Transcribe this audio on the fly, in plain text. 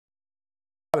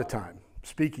of time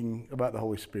speaking about the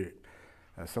Holy Spirit.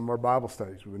 Some of our Bible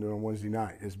studies we've been doing on Wednesday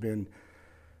night has been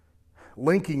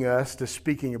linking us to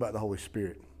speaking about the Holy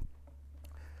Spirit.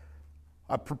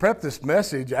 I prepped this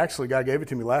message. Actually, God gave it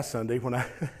to me last Sunday when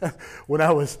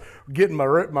I was getting my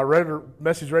regular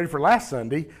message ready for last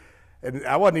Sunday, and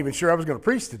I wasn't even sure I was going to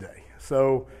preach today.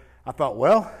 So I thought,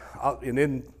 and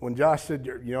then when Josh said,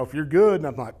 if you're good, and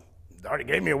I'm like, they already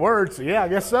gave me a word, so yeah, I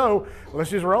guess so. Let's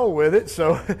just roll with it.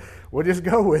 So we'll just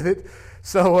go with it.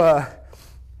 So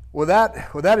with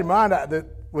that in mind,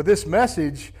 with this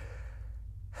message,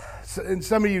 and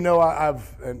some of you know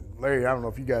and Larry, I don't know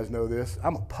if you guys know this,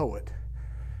 I'm a poet.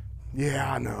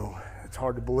 Yeah, I know. It's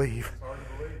hard to believe.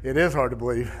 It is hard to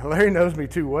believe. Larry knows me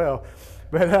too well.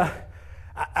 But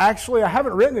I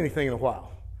haven't written anything in a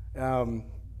while.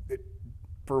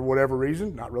 For whatever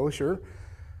reason, not really sure.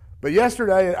 But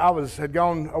yesterday I had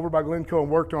gone over by Glencoe and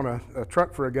worked on a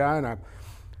truck for a guy, and I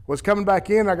was coming back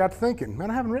in, and I got to thinking, man,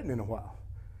 I haven't written in a while.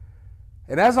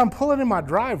 And as I'm pulling in my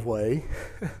driveway,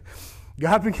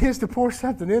 God begins to pour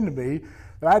something into me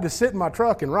that I had to sit in my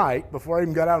truck and write before I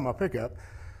even got out of my pickup.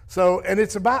 And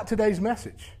it's about today's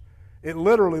message. It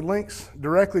literally links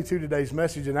directly to today's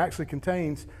message and actually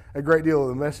contains a great deal of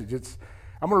the message.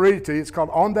 I'm going to read it to you. It's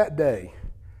called On That Day.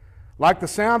 Like the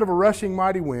sound of a rushing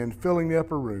mighty wind filling the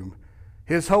upper room,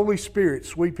 His Holy Spirit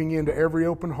sweeping into every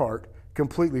open heart,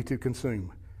 completely to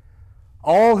consume.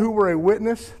 All who were a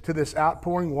witness to this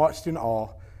outpouring watched in awe,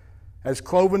 as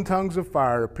cloven tongues of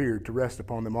fire appeared to rest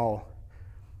upon them all.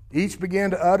 Each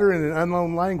began to utter in an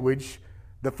unknown language.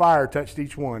 The fire touched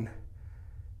each one,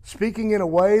 speaking in a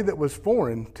way that was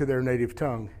foreign to their native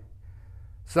tongue.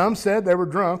 Some said they were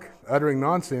drunk, uttering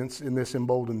nonsense in this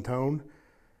emboldened tone,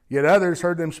 yet others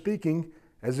heard them speaking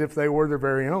as if they were their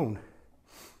very own.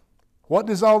 What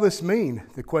does all this mean?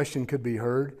 The question could be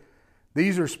heard.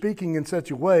 These are speaking in such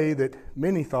a way that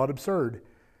many thought absurd.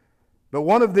 But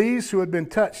one of these who had been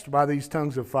touched by these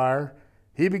tongues of fire,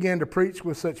 he began to preach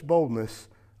with such boldness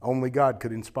only God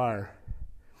could inspire.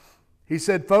 He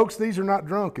said, folks, these are not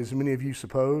drunk, as many of you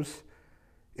suppose.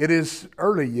 It is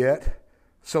early yet,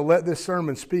 so let this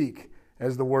sermon speak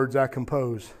as the words I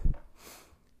compose.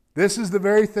 This is the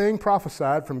very thing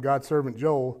prophesied from God's servant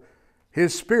Joel.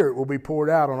 His Spirit will be poured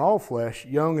out on all flesh,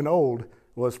 young and old,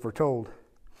 was foretold.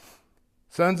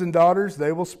 Sons and daughters,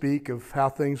 they will speak of how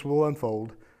things will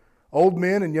unfold. Old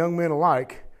men and young men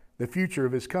alike, the future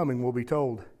of His coming will be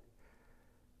told.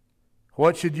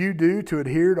 What should you do to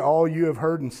adhere to all you have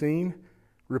heard and seen?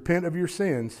 Repent of your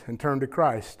sins and turn to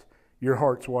Christ, your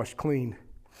hearts washed clean.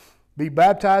 Be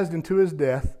baptized into His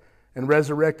death and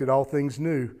resurrected all things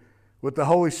new. With the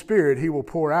Holy Spirit He will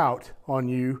pour out on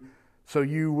you, so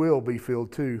you will be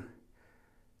filled too.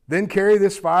 Then carry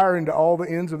this fire into all the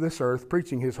ends of this earth,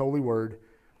 preaching His holy word.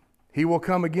 He will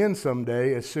come again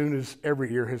someday as soon as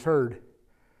every ear has heard.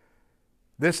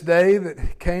 This day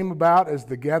that came about as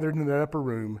the gathered in the upper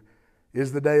room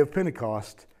is the day of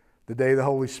Pentecost, the day the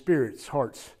Holy Spirit's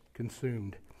hearts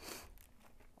consumed.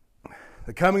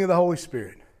 The coming of the Holy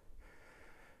Spirit.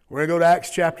 We're going to go to Acts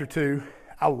chapter 2.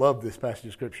 I love this passage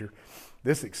of Scripture.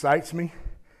 This excites me.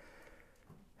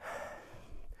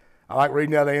 I like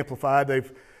reading out of the Amplified.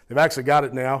 They've actually got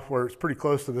it now where it's pretty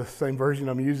close to the same version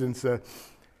I'm using.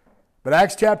 But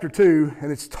Acts chapter 2,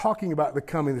 and it's talking about the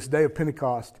coming, this day of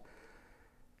Pentecost.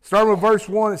 Starting with verse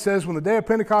 1, it says, when the day of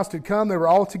Pentecost had come, they were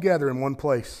all together in one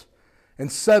place.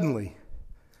 And suddenly,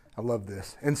 I love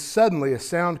this, and suddenly a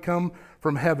sound come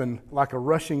from heaven like a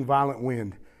rushing violent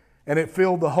wind, and it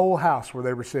filled the whole house where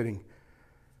they were sitting.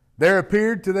 There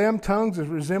appeared to them tongues as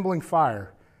resembling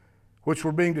fire, which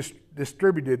were being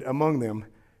distributed among them,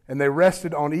 and they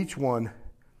rested on each one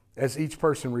as each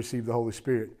person received the Holy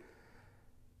Spirit.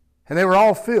 And they were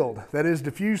all filled, that is,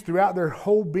 diffused throughout their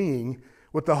whole being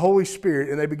with the Holy Spirit,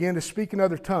 and they began to speak in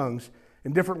other tongues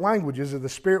in different languages as the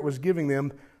Spirit was giving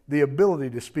them the ability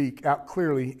to speak out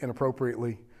clearly and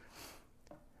appropriately.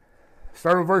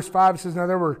 Starting with verse 5, it says, now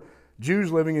there were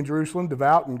Jews living in Jerusalem,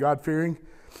 devout and God-fearing,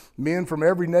 men from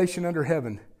every nation under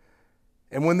heaven.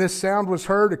 And when this sound was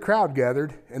heard, a crowd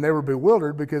gathered, and they were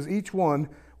bewildered because each one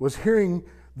was hearing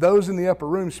those in the upper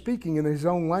room speaking in his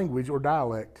own language or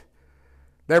dialect.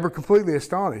 They were completely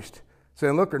astonished,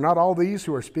 saying, look, are not all these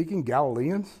who are speaking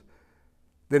Galileans?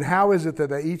 Then how is it that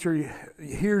they each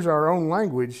hears our own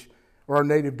language or our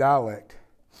native dialect?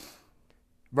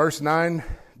 Verse 9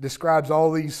 describes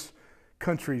all these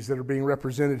countries that are being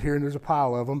represented here, and there's a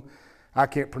pile of them. I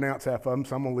can't pronounce half of them,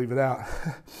 so I'm going to leave it out.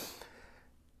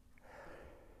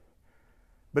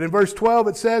 But in verse 12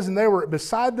 it says, and they were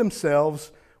beside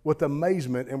themselves with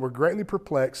amazement and were greatly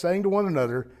perplexed, saying to one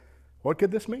another, what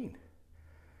could this mean?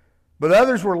 But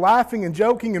others were laughing and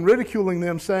joking and ridiculing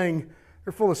them, saying,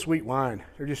 they're full of sweet wine.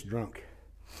 They're just drunk.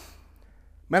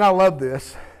 Man, I love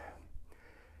this.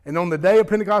 And on the day of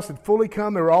Pentecost had fully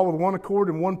come, they were all with one accord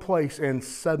in one place, and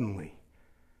suddenly,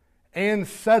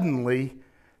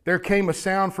 there came a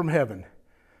sound from heaven.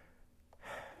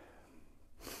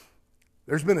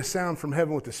 There's been a sound from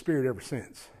heaven with the Spirit ever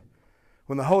since.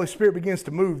 When the Holy Spirit begins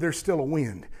to move, there's still a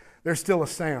wind. There's still a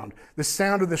sound. The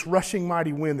sound of this rushing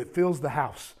mighty wind that fills the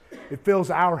house. It fills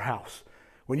our house.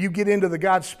 When you get into the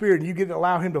God's Spirit and you get to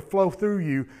allow Him to flow through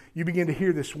you, you begin to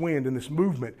hear this wind and this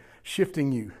movement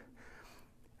shifting you.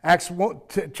 Acts 1,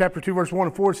 chapter 2, verse 1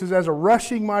 and 4, it says, as a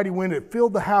rushing mighty wind, it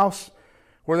filled the house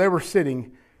where they were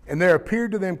sitting, and there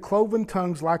appeared to them cloven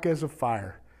tongues like as of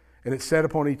fire, and it sat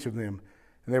upon each of them.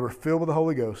 And they were filled with the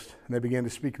Holy Ghost, and they began to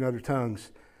speak in other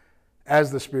tongues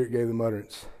as the Spirit gave them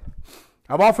utterance.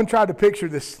 I've often tried to picture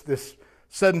this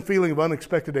sudden feeling of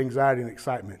unexpected anxiety and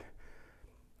excitement.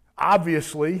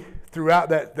 Obviously, throughout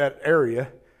that area,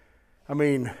 I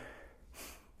mean,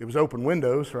 it was open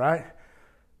windows, right?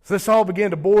 So this all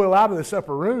began to boil out of this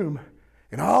upper room,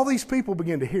 and all these people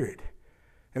began to hear it,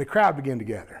 and a crowd began to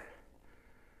gather.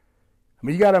 I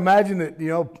mean, you got to imagine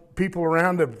that, people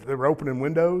around, they were opening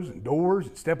windows and doors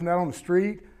and stepping out on the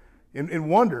street and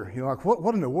wonder, like,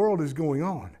 what in the world is going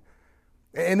on?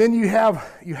 And then you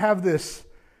have this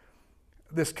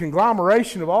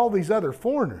conglomeration of all these other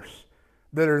foreigners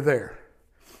that are there.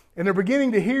 And they're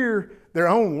beginning to hear their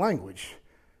own language.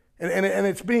 And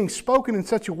it's being spoken in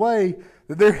such a way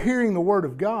that they're hearing the Word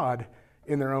of God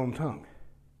in their own tongue.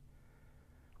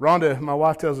 Rhonda, my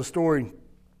wife, tells a story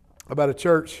about a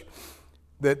church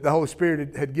that the Holy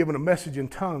Spirit had given a message in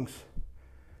tongues,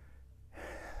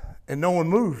 and no one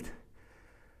moved.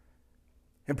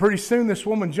 And pretty soon this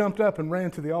woman jumped up and ran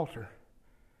to the altar.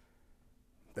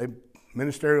 The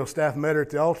ministerial staff met her at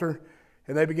the altar,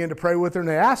 and they began to pray with her, and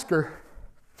they asked her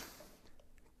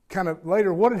kind of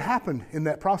later what had happened in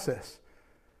that process.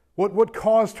 What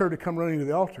caused her to come running to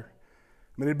the altar?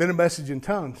 I mean, it had been a message in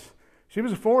tongues. She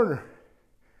was a foreigner.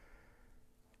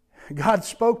 God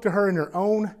spoke to her in her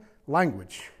own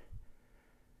language,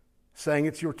 saying,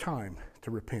 it's your time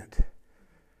to repent.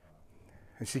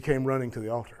 And she came running to the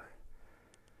altar.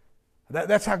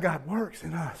 That's how God works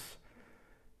in us.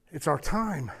 It's our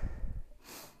time.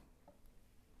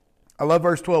 I love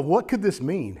verse 12. What could this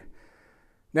mean?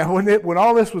 Now, when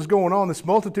all this was going on, this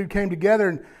multitude came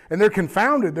together, and they're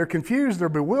confounded, they're confused, they're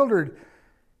bewildered.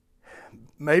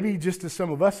 Maybe just as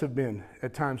some of us have been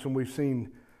at times when we've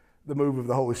seen the move of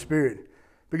the Holy Spirit.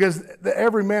 Because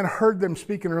every man heard them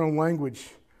speak in their own language.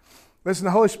 Listen,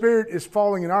 the Holy Spirit is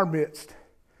falling in our midst.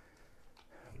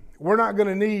 We're not going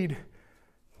to need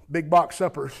big box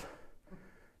suppers.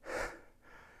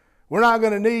 We're not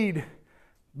going to need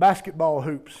basketball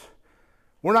hoops.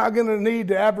 We're not going to need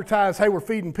to advertise, hey, we're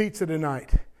feeding pizza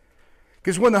tonight.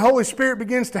 Because when the Holy Spirit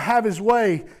begins to have His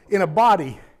way in a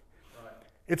body,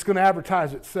 it's going to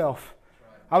advertise itself.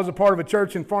 I was a part of a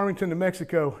church in Farmington, New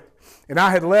Mexico, and I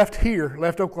had left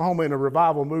Oklahoma in a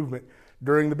revival movement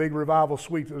during the big revival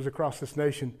sweep that was across this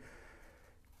nation.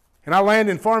 And I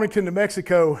landed in Farmington, New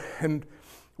Mexico, and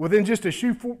within just a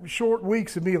few short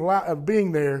weeks of me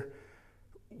being there,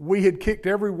 we had kicked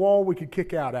every wall we could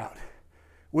kick out.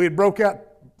 We had broke out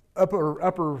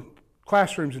upper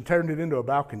classrooms and turned it into a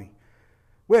balcony.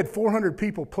 We had 400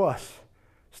 people plus,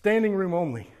 standing room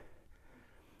only.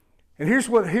 And here's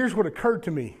what occurred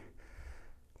to me.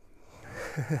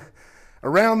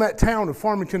 Around that town of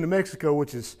Farmington, New Mexico,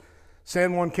 which is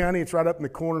San Juan County, it's right up in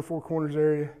the Four Corners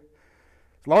area.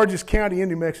 It's the largest county in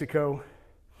New Mexico.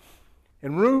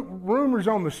 And rumors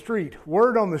on the street,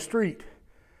 word on the street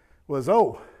was,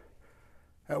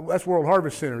 that's World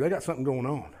Harvest Center. They got something going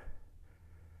on.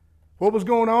 What was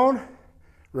going on?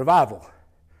 Revival.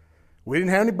 We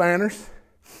didn't have any banners.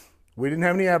 We didn't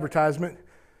have any advertisement.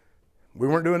 We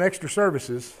weren't doing extra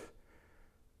services.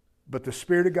 But the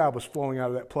Spirit of God was flowing out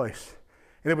of that place.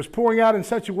 And it was pouring out in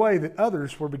such a way that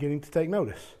others were beginning to take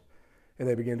notice. And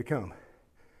they began to come.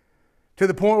 To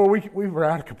the point where we were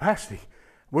out of capacity.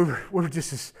 We were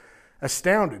just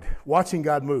astounded watching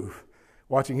God move,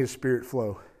 watching His Spirit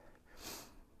flow.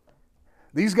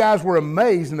 These guys were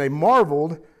amazed and they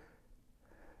marveled,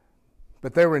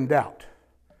 but they were in doubt.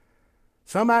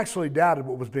 Some actually doubted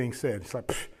what was being said. It's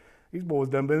like, these boys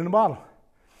done been in a bottle.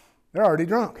 They're already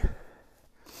drunk.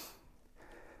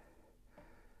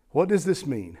 What does this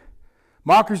mean?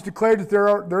 Mockers declared that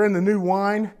they're in the new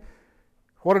wine.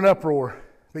 What an uproar,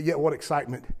 but yet what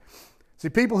excitement. See,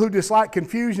 people who dislike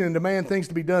confusion and demand things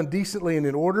to be done decently and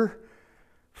in order,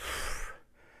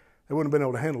 they wouldn't have been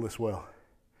able to handle this well.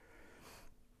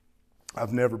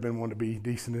 I've never been one to be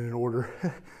decent and in order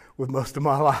with most of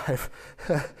my life.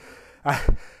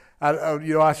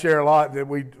 I share a lot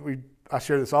that I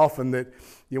share this often that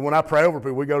when I pray over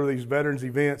people, we go to these veterans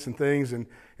events and things, and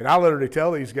I literally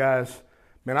tell these guys,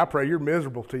 man, I pray you're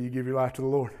miserable till you give your life to the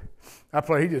Lord. I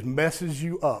pray He just messes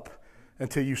you up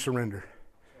until you surrender.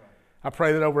 I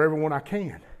pray that over everyone I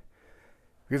can.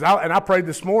 Because I prayed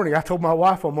this morning. I told my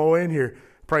wife on my way in here,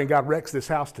 praying God wrecks this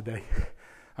house today.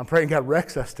 I'm praying God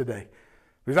wrecks us today.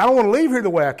 Because I don't want to leave here the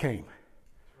way I came.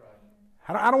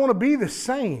 I don't want to be the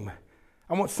same.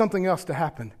 I want something else to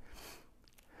happen.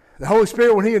 The Holy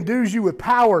Spirit, when He endues you with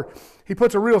power, He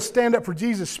puts a real stand up for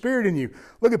Jesus spirit in you.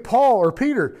 Look at Paul or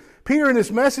Peter. Peter in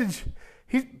this message,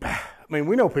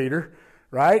 we know Peter,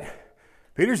 right?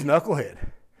 Peter's a knucklehead.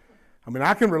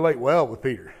 I can relate well with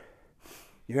Peter.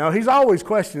 He's always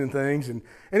questioning things, and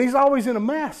he's always in a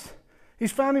mess.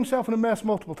 He's found himself in a mess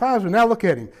multiple times, but now look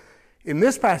at him. In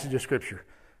this passage of Scripture,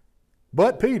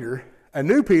 but Peter, a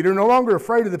new Peter, no longer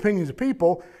afraid of the opinions of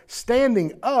people,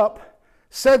 standing up,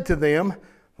 said to them,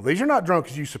 well, these are not drunk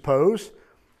as you suppose,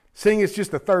 seeing it's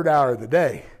just the third hour of the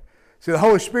day. See, the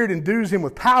Holy Spirit endues him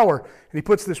with power, and He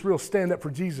puts this real stand up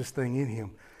for Jesus thing in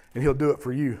him, and He'll do it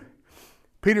for you.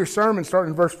 Peter's sermon,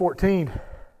 starting in verse 14.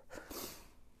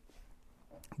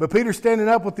 But Peter, standing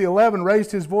up with the 11,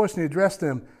 raised his voice and he addressed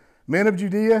them, men of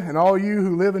Judea and all you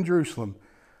who live in Jerusalem,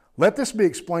 let this be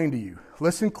explained to you.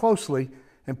 Listen closely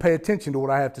and pay attention to what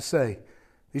I have to say.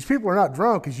 These people are not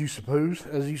drunk as you suppose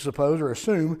or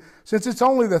assume, since it's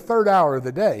only the third hour of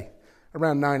the day,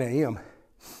 around 9 a.m.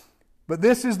 But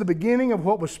this is the beginning of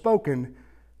what was spoken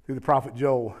through the prophet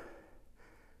Joel.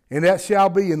 And that shall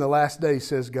be in the last days,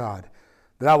 says God,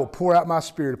 that I will pour out my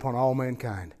Spirit upon all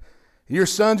mankind. And your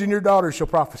sons and your daughters shall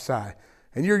prophesy,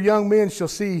 and your young men shall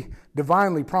see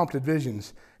divinely prompted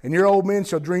visions, and your old men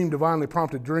shall dream divinely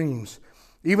prompted dreams.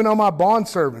 Even on my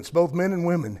bondservants, both men and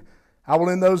women, I will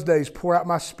in those days pour out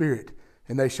my Spirit,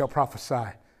 and they shall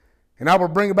prophesy. And I will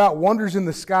bring about wonders in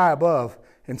the sky above,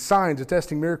 and signs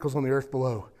attesting miracles on the earth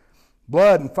below.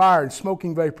 Blood and fire and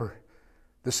smoking vapor.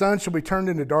 The sun shall be turned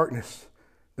into darkness,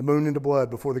 the moon into blood,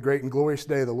 before the great and glorious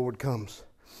day of the Lord comes.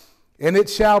 And it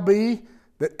shall be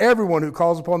that everyone who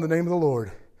calls upon the name of the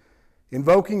Lord,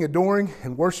 invoking, adoring,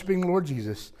 and worshiping the Lord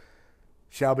Jesus,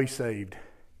 shall be saved,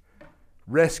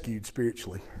 rescued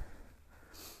spiritually.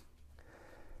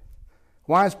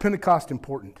 Why is Pentecost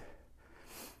important?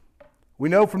 We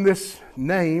know from this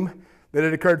name that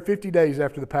it occurred 50 days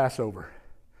after the Passover.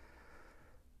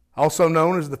 Also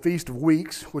known as the Feast of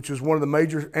Weeks, which is one of the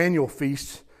major annual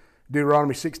feasts,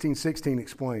 Deuteronomy 16:16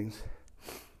 explains.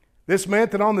 This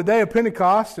meant that on the day of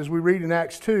Pentecost, as we read in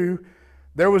Acts 2,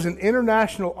 there was an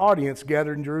international audience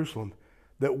gathered in Jerusalem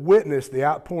that witnessed the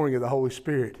outpouring of the Holy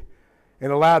Spirit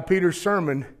and allowed Peter's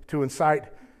sermon to incite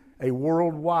a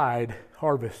worldwide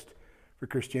harvest for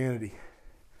Christianity.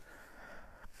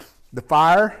 The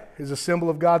fire is a symbol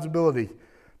of God's ability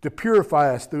to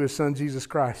purify us through His Son Jesus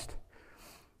Christ.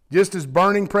 Just as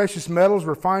burning precious metals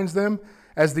refines them,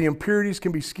 as the impurities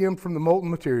can be skimmed from the molten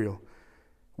material,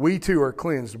 we too are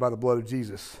cleansed by the blood of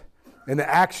Jesus and the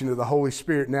action of the Holy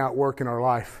Spirit now at work in our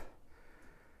life.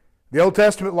 The Old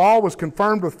Testament law was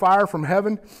confirmed with fire from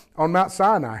heaven on Mount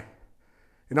Sinai.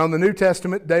 And on the New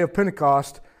Testament day of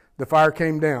Pentecost, the fire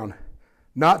came down,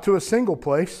 not to a single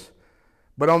place,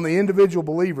 but on the individual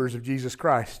believers of Jesus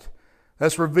Christ,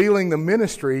 thus revealing the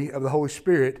ministry of the Holy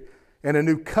Spirit and a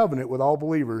new covenant with all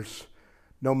believers,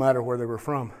 no matter where they were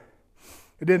from.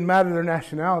 It didn't matter their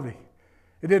nationality.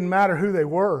 It didn't matter who they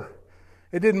were.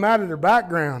 It didn't matter their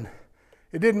background.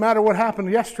 It didn't matter what happened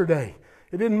yesterday.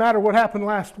 It didn't matter what happened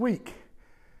last week.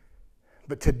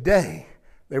 But today,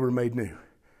 they were made new.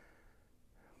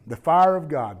 The fire of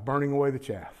God burning away the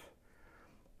chaff.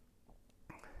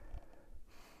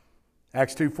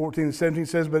 Acts 2:14 and 17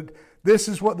 says, but this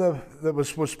is what that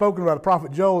was spoken about the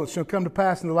prophet Joel. It shall come to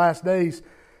pass in the last days,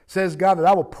 says God, that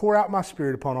I will pour out my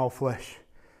Spirit upon all flesh.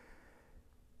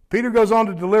 Peter goes on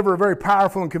to deliver a very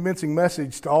powerful and convincing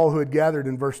message to all who had gathered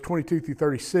in verse 22 through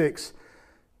 36.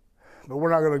 But we're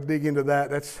not going to dig into that.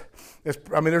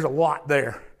 There's a lot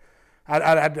there.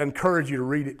 I'd encourage you to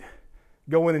read it.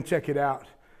 Go in and check it out.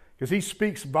 Because he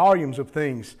speaks volumes of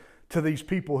things to these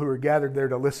people who are gathered there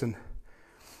to listen.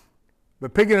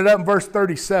 But picking it up in verse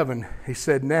 37, he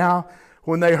said, now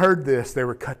when they heard this, they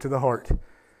were cut to the heart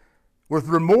with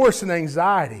remorse and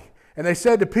anxiety. And they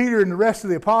said to Peter and the rest of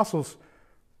the apostles,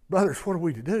 brothers, what are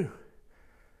we to do?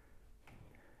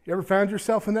 You ever found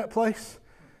yourself in that place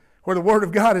where the Word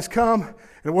of God has come and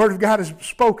the Word of God has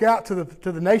spoke out to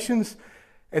the nations,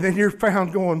 and then you're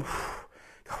found going,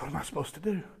 God, what am I supposed to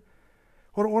do?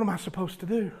 What am I supposed to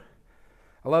do?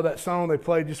 I love that song they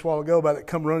played just a while ago about it,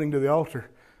 Come Running to the Altar.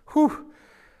 Whew.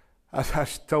 I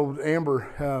told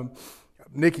Amber,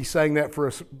 Nikki sang that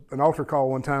for an altar call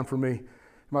one time for me.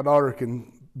 My daughter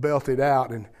can belt it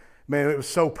out, and man, it was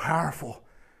so powerful.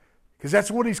 Because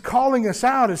that's what he's calling us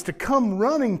out, is to come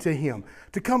running to him,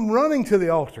 to come running to the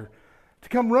altar, to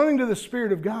come running to the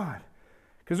Spirit of God.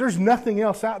 Because there's nothing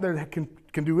else out there that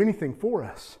can do anything for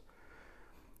us.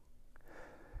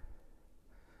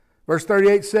 Verse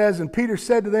 38 says, and Peter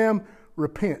said to them,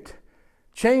 repent,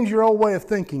 change your old way of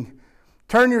thinking,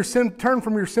 turn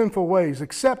from your sinful ways,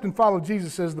 accept and follow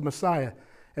Jesus as the Messiah,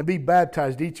 and be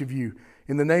baptized, each of you,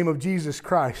 in the name of Jesus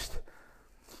Christ,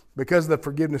 because of the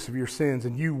forgiveness of your sins,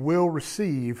 and you will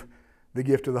receive the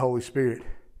gift of the Holy Spirit.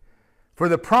 For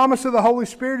the promise of the Holy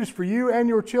Spirit is for you and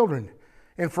your children,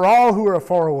 and for all who are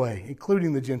far away,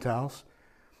 including the Gentiles,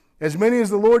 as many as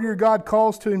the Lord your God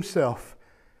calls to himself.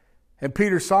 And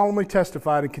Peter solemnly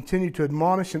testified and continued to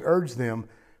admonish and urge them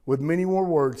with many more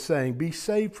words, saying, be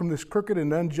saved from this crooked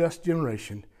and unjust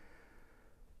generation.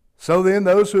 So then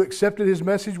those who accepted his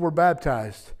message were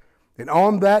baptized, and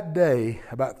on that day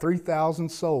about 3,000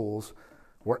 souls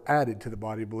were added to the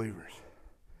body of believers.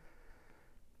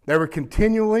 They were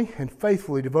continually and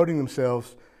faithfully devoting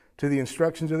themselves to the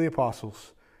instructions of the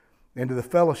apostles and to the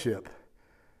fellowship,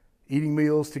 eating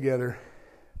meals together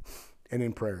and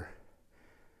in prayer.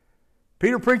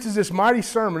 Peter preaches this mighty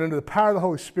sermon under the power of the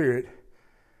Holy Spirit.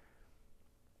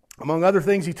 Among other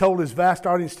things he told his vast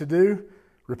audience to do,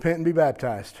 repent and be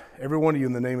baptized, every one of you,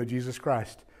 in the name of Jesus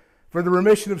Christ, for the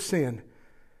remission of sin,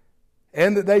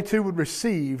 and that they too would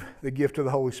receive the gift of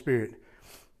the Holy Spirit.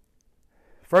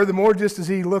 Furthermore, just as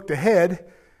he looked ahead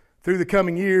through the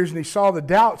coming years and he saw the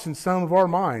doubts in some of our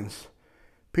minds,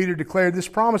 Peter declared, this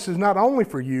promise is not only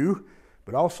for you,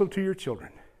 but also to your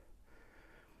children,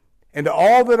 and to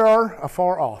all that are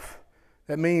afar off.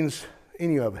 That means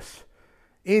any of us,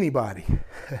 anybody,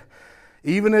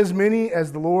 even as many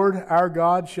as the Lord our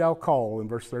God shall call, in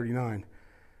verse 39.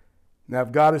 Now,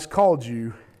 if God has called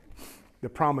you, the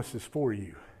promise is for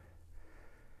you.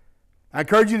 I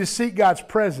encourage you to seek God's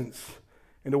presence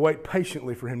and to wait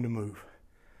patiently for him to move.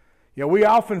 You know, we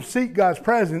often seek God's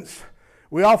presence.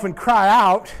 We often cry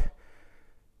out,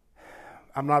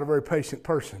 I'm not a very patient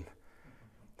person.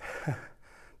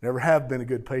 Never have been a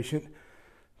good patient.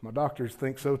 My doctors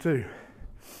think so too.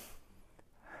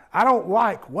 I don't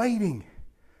like waiting.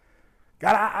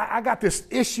 God, I got this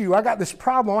issue. I got this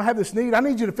problem. I have this need. I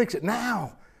need you to fix it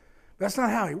now. That's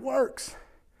not how he works.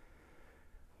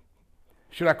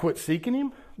 Should I quit seeking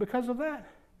him because of that?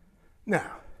 No.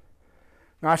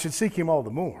 No, I should seek him all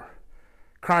the more,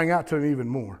 crying out to him even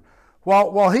more.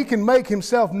 While he can make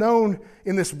himself known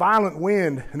in this violent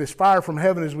wind and this fire from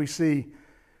heaven as we see,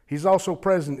 he's also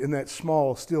present in that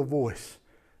small, still voice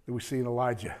that we see in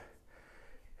Elijah.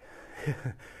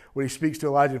 When he speaks to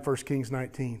Elijah in 1 Kings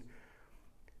 19.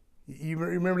 You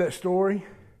remember that story?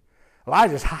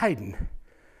 Elijah's hiding.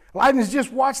 Elijah's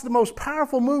just watched the most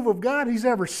powerful move of God he's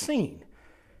ever seen.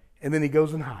 And then he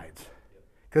goes and hides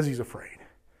because he's afraid.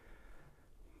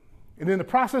 And in the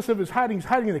process of his hiding, he's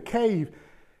hiding in a cave,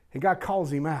 and God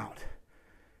calls him out.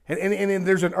 And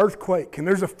there's an earthquake, and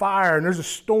there's a fire, and there's a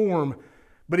storm.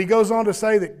 But he goes on to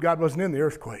say that God wasn't in the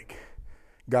earthquake.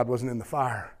 God wasn't in the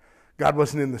fire. God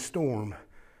wasn't in the storm.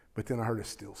 But then I heard a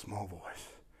still small voice.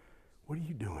 What are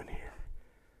you doing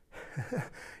here?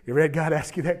 You ever had God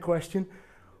ask you that question?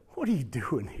 What are you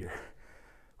doing here?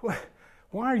 Why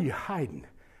are you hiding?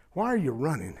 Why are you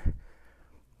running?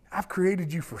 I've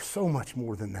created you for so much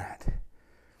more than that.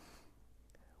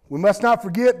 We must not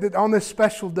forget that on this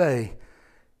special day,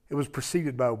 it was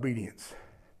preceded by obedience.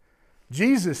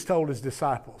 Jesus told his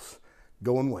disciples,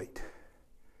 go and wait,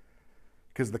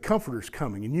 because the Comforter's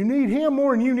coming, and you need him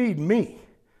more than you need me.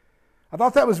 I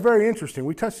thought that was very interesting.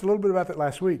 We touched a little bit about that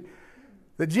last week.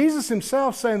 That Jesus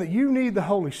himself saying that you need the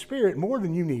Holy Spirit more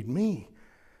than you need me.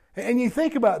 And you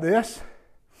think about this,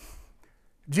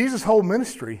 Jesus' whole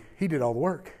ministry, he did all the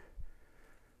work.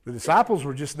 The disciples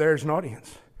were just there as an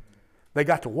audience. They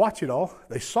got to watch it all.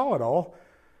 They saw it all.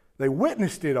 They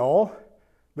witnessed it all.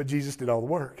 But Jesus did all the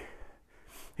work.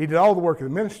 He did all the work of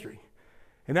the ministry.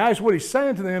 And now what he's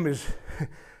saying to them is,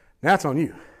 now it's on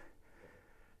you.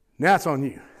 Now it's on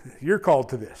you. You're called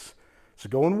to this. So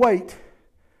go and wait,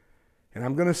 and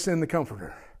I'm going to send the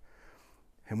Comforter.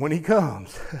 And when he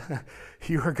comes,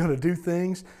 you are going to do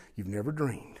things you've never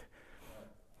dreamed.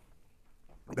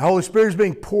 The Holy Spirit is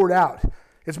being poured out.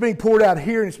 It's being poured out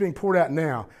here, and it's being poured out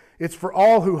now. It's for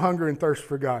all who hunger and thirst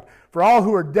for God, for all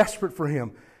who are desperate for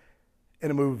him,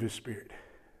 and a move of his Spirit.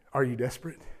 Are you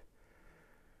desperate?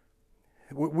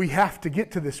 We have to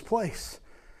get to this place.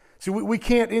 See, we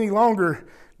can't any longer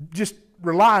just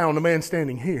rely on the man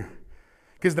standing here.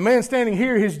 Because the man standing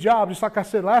here, his job, just like I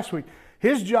said last week,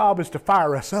 his job is to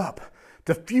fire us up,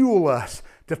 to fuel us,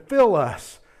 to fill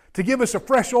us, to give us a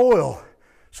fresh oil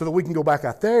so that we can go back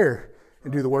out there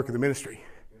and do the work of the ministry.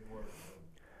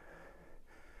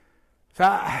 So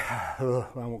I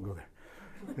won't go there.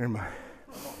 Never mind.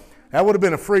 That would have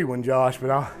been a free one, Josh, but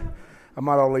I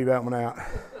might ought to leave that one out.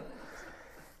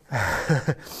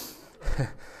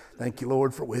 Thank you,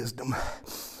 Lord, for wisdom.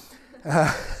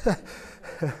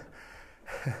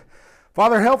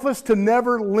 Father, help us to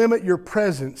never limit your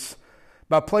presence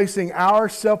by placing our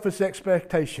selfish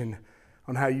expectation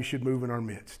on how you should move in our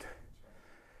midst.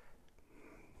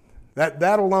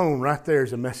 That alone right there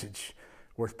is a message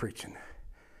worth preaching.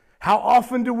 How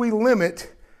often do we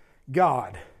limit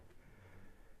God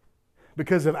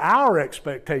because of our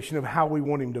expectation of how we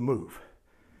want him to move?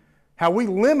 How we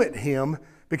limit him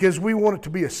because we want it to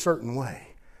be a certain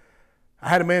way. I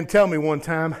had a man tell me one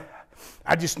time,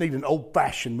 I just need an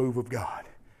old-fashioned move of God.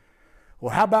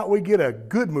 Well, how about we get a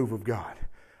good move of God?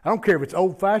 I don't care if it's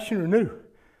old-fashioned or new.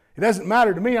 It doesn't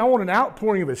matter to me. I want an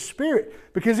outpouring of his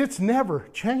Spirit because it's never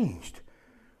changed.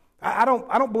 I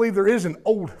don't believe there is an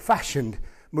old-fashioned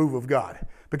move of God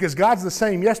because God's the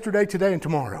same yesterday, today, and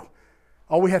tomorrow.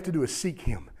 All we have to do is seek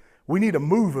him. We need a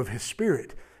move of his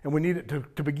Spirit, and we need it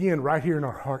to begin right here in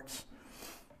our hearts.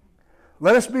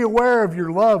 Let us be aware of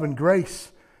your love and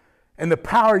grace and the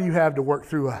power you have to work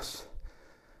through us.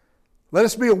 Let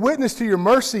us be a witness to your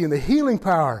mercy and the healing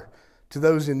power to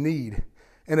those in need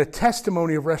and a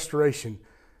testimony of restoration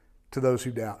to those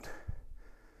who doubt.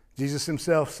 Jesus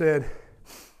himself said,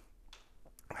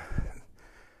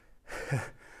 I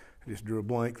just drew a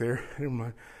blank there. Never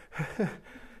mind.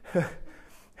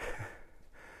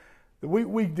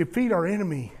 We defeat our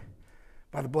enemy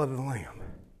by the blood of the Lamb,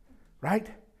 right?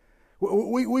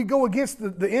 We go against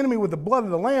the enemy with the blood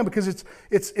of the Lamb because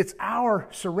it's our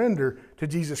surrender to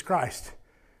Jesus Christ.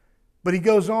 But he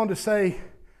goes on to say,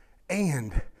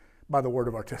 and by the word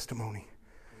of our testimony.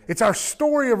 It's our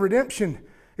story of redemption.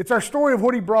 It's our story of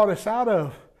what he brought us out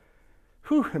of.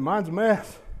 Whew, and mine's a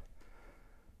mess.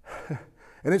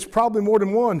 And it's probably more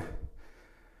than one.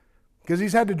 Because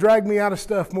he's had to drag me out of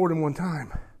stuff more than one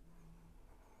time.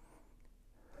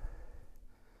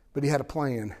 But he had a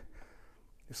plan.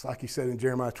 It's like he said in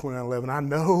Jeremiah 29:11, I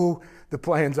know the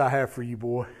plans I have for you,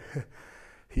 boy.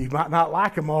 You might not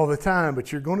like them all the time,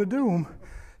 but you're going to do them.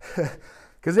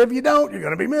 Because if you don't, you're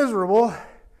going to be miserable.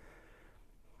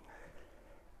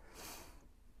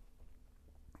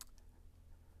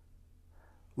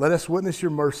 Let us witness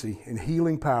your mercy and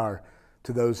healing power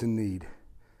to those in need,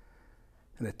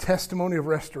 and a testimony of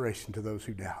restoration to those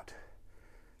who doubt.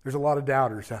 There's a lot of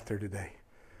doubters out there today.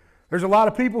 There's a lot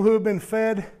of people who have been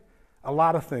fed a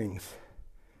lot of things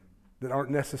that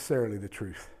aren't necessarily the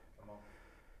truth.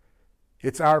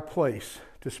 It's our place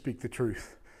to speak the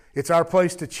truth. It's our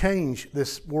place to change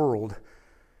this world.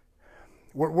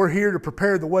 We're here to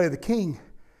prepare the way of the King.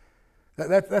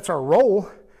 That's our role.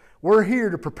 We're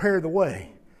here to prepare the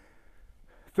way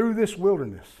through this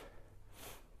wilderness.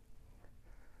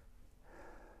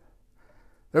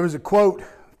 There was a quote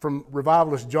from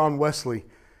revivalist John Wesley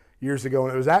years ago,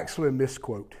 and it was actually a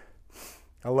misquote.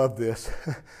 I love this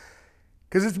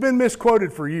because it's been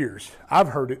misquoted for years. I've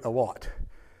heard it a lot.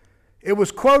 It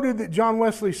was quoted that John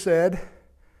Wesley said,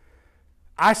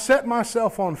 I set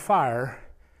myself on fire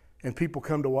and people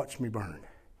come to watch me burn.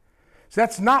 So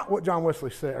that's not what John Wesley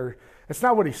said, or that's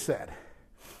not what he said.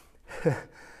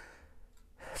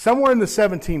 Somewhere in the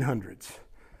 1700s,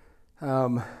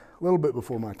 a little bit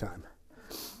before my time,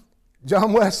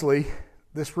 John Wesley,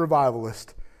 this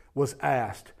revivalist, was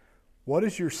asked, what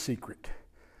is your secret?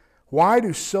 Why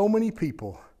do so many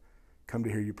people come to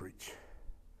hear you preach?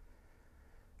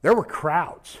 There were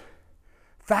crowds.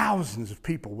 Thousands of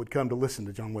people would come to listen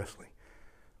to John Wesley.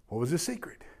 What was his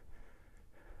secret?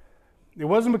 It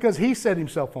wasn't because he set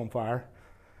himself on fire.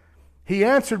 He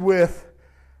answered with,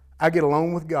 I get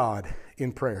alone with God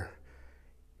in prayer.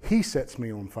 He sets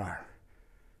me on fire.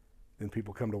 Then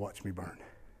people come to watch me burn.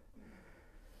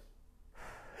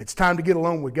 It's time to get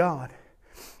alone with God.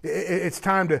 It's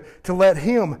time to let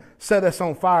him set us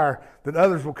on fire, that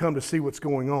others will come to see what's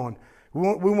going on.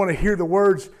 We want to hear the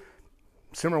words.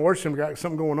 Similar worship got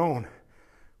something going on.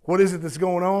 What is it that's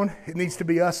going on? It needs to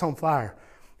be us on fire.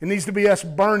 It needs to be us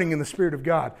burning in the Spirit of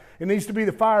God. It needs to be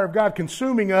the fire of God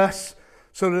consuming us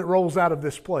so that it rolls out of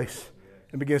this place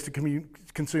and begins to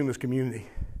consume this community.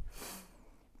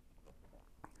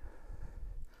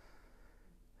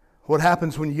 What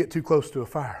happens when you get too close to a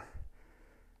fire?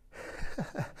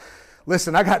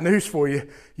 Listen, I got news for you.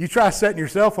 You try setting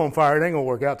yourself on fire, it ain't going to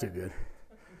work out too good.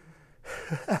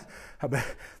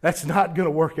 That's not going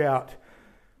to work out.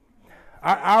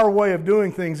 Our way of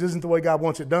doing things isn't the way God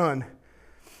wants it done.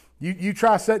 You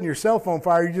try setting yourself on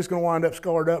fire, you're just going to wind up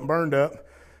scarred up and burned up,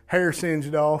 hair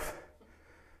singed off.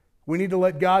 We need to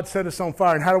let God set us on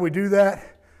fire. And how do we do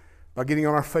that? By getting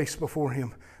on our face before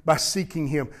Him, by seeking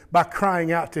Him, by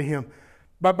crying out to Him,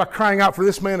 by crying out for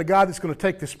this man of God that's going to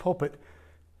take this pulpit,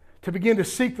 to begin to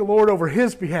seek the Lord over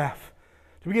His behalf,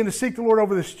 to begin to seek the Lord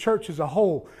over this church as a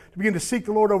whole, to begin to seek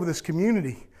the Lord over this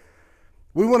community.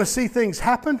 We want to see things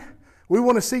happen. We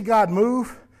want to see God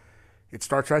move. It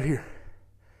starts right here.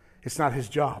 It's not His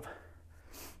job.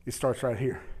 It starts right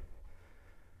here.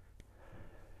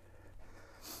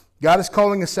 God is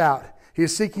calling us out. He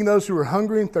is seeking those who are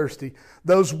hungry and thirsty,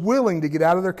 those willing to get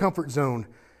out of their comfort zone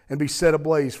and be set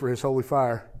ablaze for His holy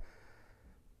fire.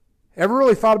 Ever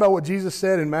really thought about what Jesus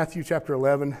said in Matthew chapter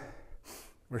 11,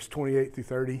 verse 28 through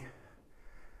 30?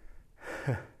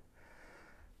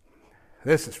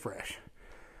 This is fresh.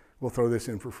 We'll throw this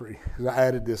in for free because I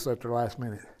added this after the last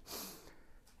minute.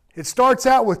 It starts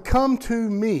out with, "Come to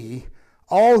me,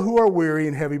 all who are weary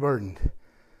and heavy burdened."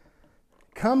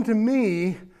 Come to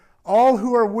me, all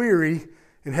who are weary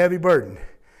and heavy burdened.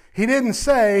 He didn't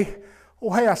say,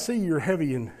 "Oh, hey, I see you're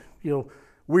heavy and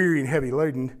weary and heavy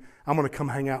laden. I'm going to come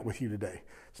hang out with you today."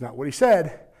 It's not what He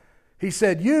said. He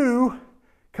said, "You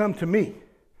come to me."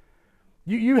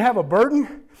 You have a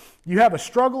burden, you have a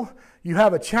struggle, you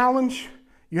have a challenge,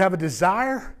 you have a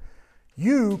desire.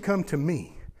 You come to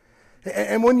me.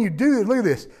 And when you do, look at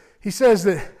this. He says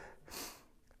that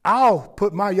I'll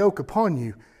put my yoke upon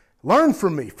you. Learn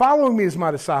from me. Follow me as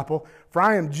my disciple, for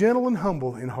I am gentle and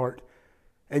humble in heart,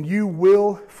 and you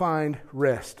will find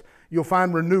rest. You'll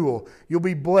find renewal. You'll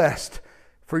be blessed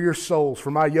for your souls,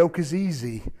 for my yoke is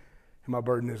easy and my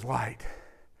burden is light.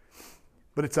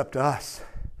 But it's up to us.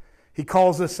 He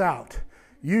calls us out.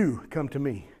 You come to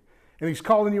me. And He's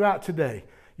calling you out today.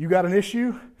 You got an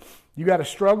issue? You got a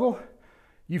struggle?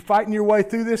 You fighting your way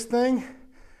through this thing?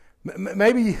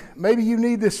 Maybe you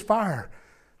need this fire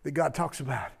that God talks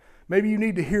about. Maybe you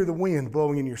need to hear the wind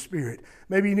blowing in your spirit.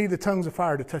 Maybe you need the tongues of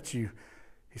fire to touch you.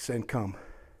 He's saying, come.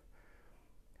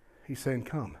 He's saying,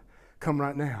 come. Come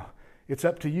right now. It's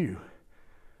up to you.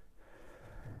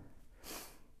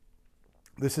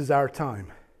 This is our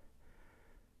time.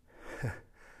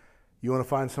 You want to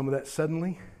find some of that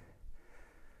suddenly?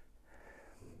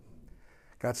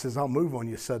 God says, I'll move on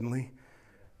you suddenly,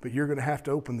 but you're going to have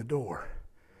to open the door.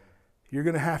 You're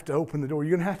going to have to open the door.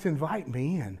 You're going to have to invite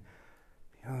me in.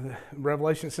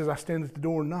 Revelation says, I stand at the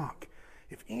door and knock.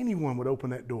 If anyone would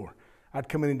open that door, I'd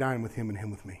come in and dine with him and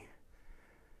him with me.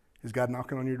 Is God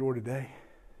knocking on your door today?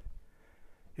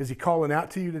 Is He calling out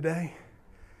to you today?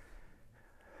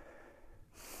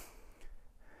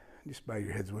 Just bow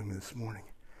your heads with me this morning.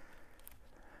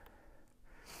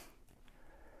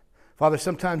 Father,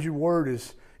 sometimes your word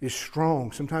is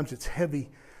strong. Sometimes it's heavy.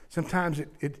 Sometimes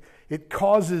it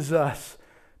causes us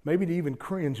maybe to even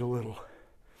cringe a little.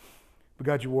 But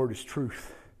God, your word is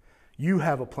truth. You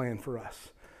have a plan for us.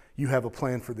 You have a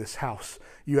plan for this house.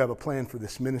 You have a plan for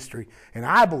this ministry. And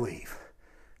I believe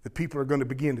that people are going to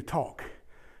begin to talk.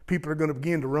 People are going to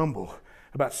begin to rumble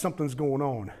about something's going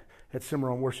on at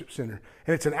Cimarron Worship Center.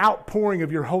 And it's an outpouring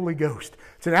of your Holy Ghost.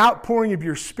 It's an outpouring of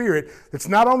your Spirit that's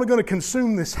not only going to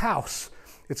consume this house,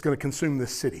 it's going to consume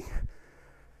this city.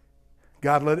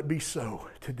 God, let it be so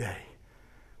today.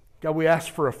 God, we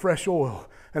ask for a fresh oil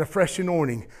and a fresh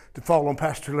anointing to fall on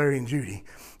Pastor Larry and Judy.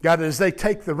 God, as they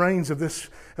take the reins of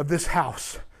this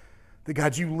house, that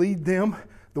God, you lead them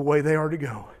the way they are to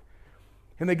go.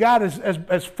 And that God,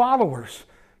 as followers,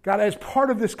 God, as part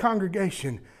of this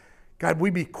congregation, God,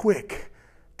 we be quick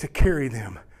to carry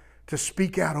them, to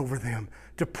speak out over them,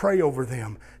 to pray over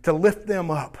them, to lift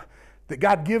them up. That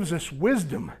God gives us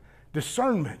wisdom,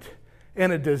 discernment,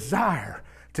 and a desire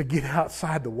to get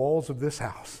outside the walls of this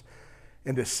house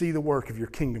and to see the work of your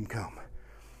kingdom come.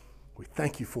 We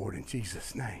thank you for it in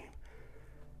Jesus' name.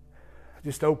 I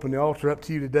just open the altar up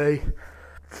to you today.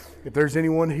 If there's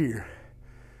anyone here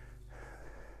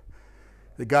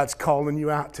that God's calling you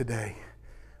out today,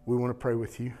 we want to pray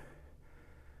with you.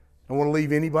 I don't want to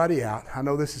leave anybody out. I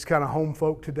know this is kind of home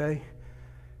folk today.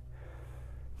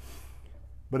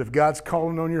 But if God's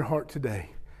calling on your heart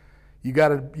today, you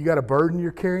got a burden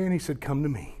you're carrying, He said, come to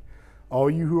me. All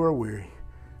you who are weary,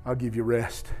 I'll give you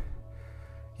rest.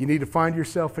 You need to find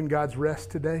yourself in God's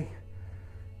rest today?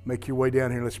 Make your way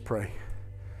down here. Let's pray.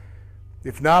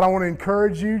 If not, I want to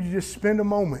encourage you to just spend a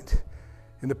moment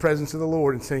in the presence of the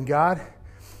Lord and saying, God,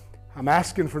 I'm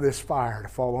asking for this fire to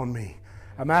fall on me.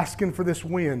 I'm asking for this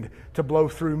wind to blow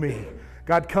through me.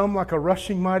 God, come like a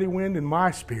rushing mighty wind in my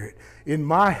spirit, in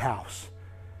my house,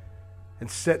 and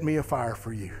set me afire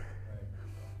for you.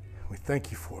 We thank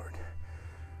you for it.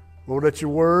 Lord, let your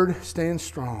word stand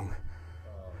strong.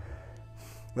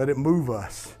 Let it move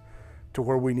us to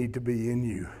where we need to be in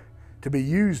you, to be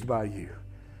used by you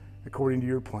according to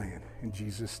your plan. In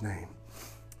Jesus' name,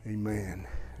 amen.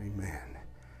 Amen.